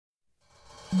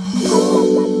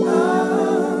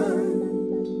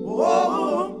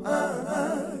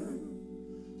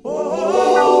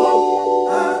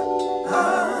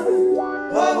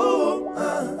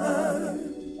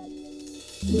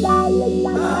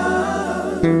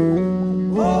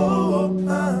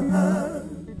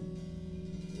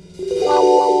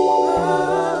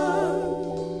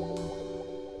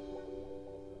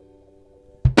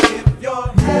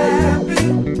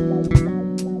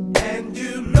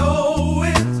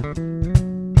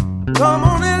Come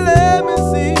on and let me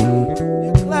see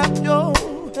you clap your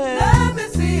hands. Let me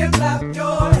see you clap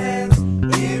your hands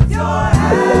if you're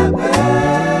happy.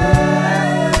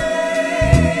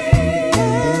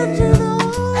 And you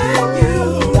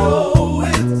know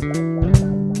it.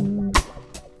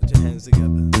 Put your hands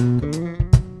together.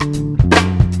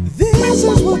 This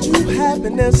is what true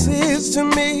happiness is to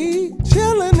me.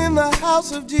 Chilling in the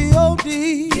house of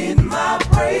G.O.D. In my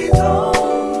praise zone.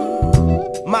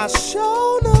 My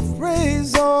show enough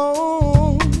praise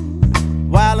on.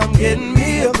 While I'm getting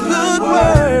me a good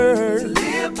word to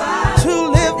live by.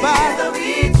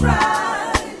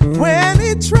 When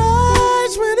he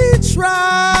tries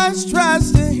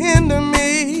to hinder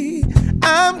me,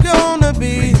 I'm gonna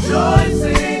be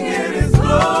rejoicing in his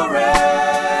glory.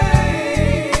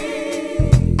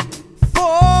 For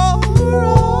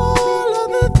all of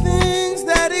the things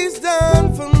that he's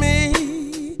done for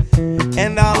me.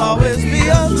 And I'll always be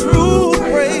a true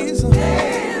praiser.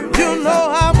 You know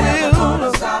I will.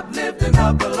 Gonna stop lifting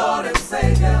up the Lord and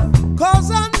Savior. 'Cause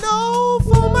I know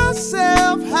for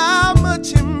myself how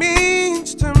much it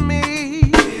means to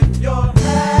me. If you're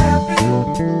happy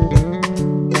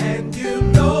and you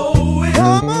know it,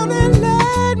 come on and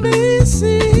let me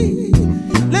see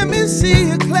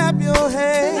you clap your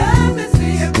hands. let me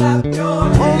see you clap your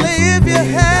hands. Only if you're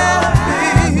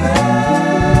happy.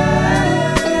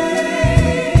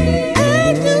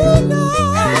 And you know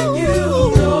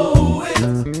it.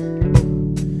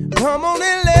 Come on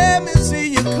and let me see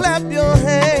you clap your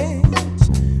hands.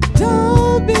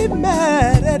 Don't be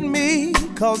mad at me,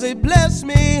 'cause he blessed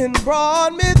me and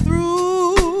brought me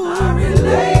through. Our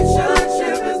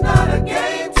relationship is not a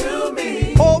game to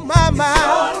me. Oh my, my.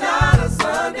 It's not a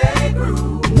Sunday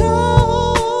groove. No,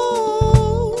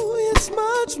 it's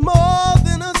much more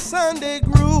than a Sunday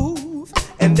groove.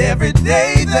 And every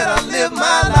day that I live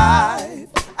my life,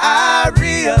 I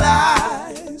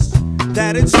realize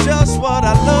that it's just what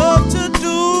I love to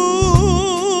do.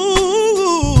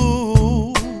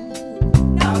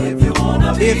 Now if you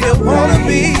wanna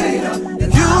be,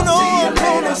 you know I'm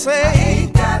gonna say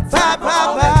bye, bye,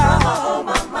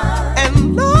 bye. And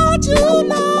Lord, you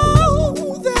know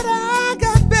that I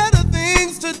got better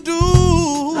things to do.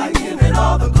 Like giving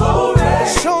all the glory,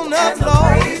 show enough, and the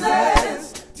Lord, praises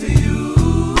to you.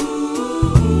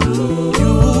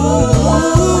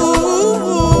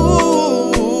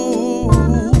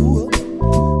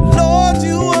 Lord,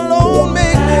 you alone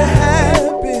make me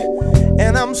happy,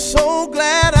 and I'm so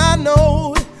glad I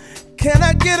know it. Can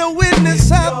I get a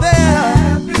witness out there?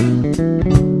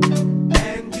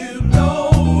 And you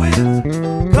know it.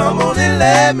 Come on and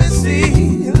let me see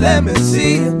you clap,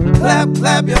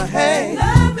 clap your hands.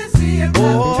 Let me see you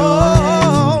clap your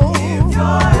hands if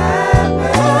you're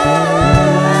happy.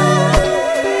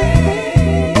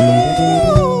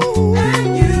 And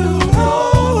you know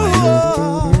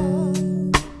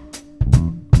it.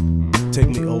 Take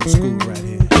me old school right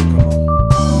here. Come on.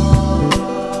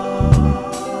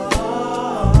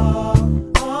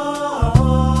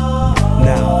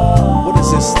 Now, what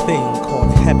is this thing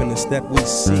called happiness that we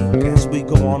seek as we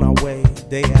go on our way,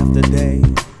 day after day,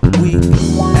 week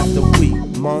after week,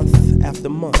 month after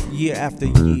month, year after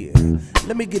year?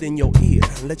 Let me get in your ear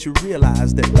and let you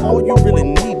realize that all you really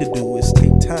need to do is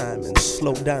take time and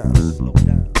slow down.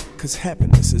 'Cause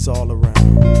happiness is all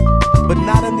around. But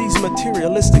not in these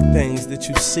materialistic things that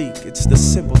you seek. It's the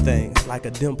simple things, like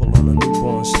a dimple on a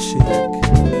newborn's cheek.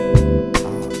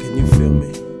 Can you feel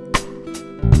me?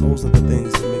 Those are the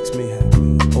things that makes me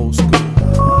happy. Old school.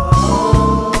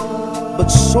 But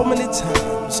so many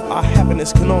times our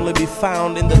happiness can only be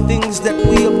found in the things that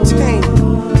we obtain,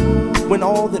 when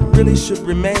all that really should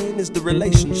remain is the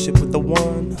relationship with the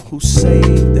one who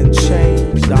saved and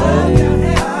changed our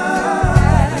life.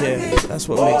 Yeah, that's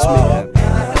what makes me happy.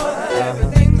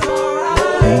 Everything's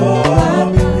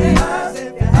alright. Everything's alright.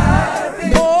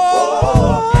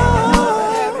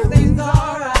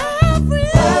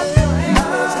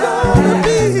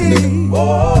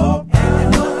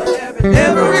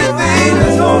 Everything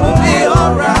is gonna be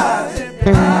alright.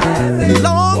 As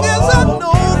long as I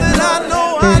know that I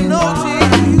know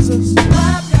Jesus.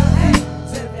 Clap your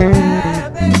hands if you're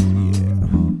happy.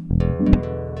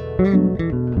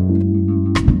 Yeah.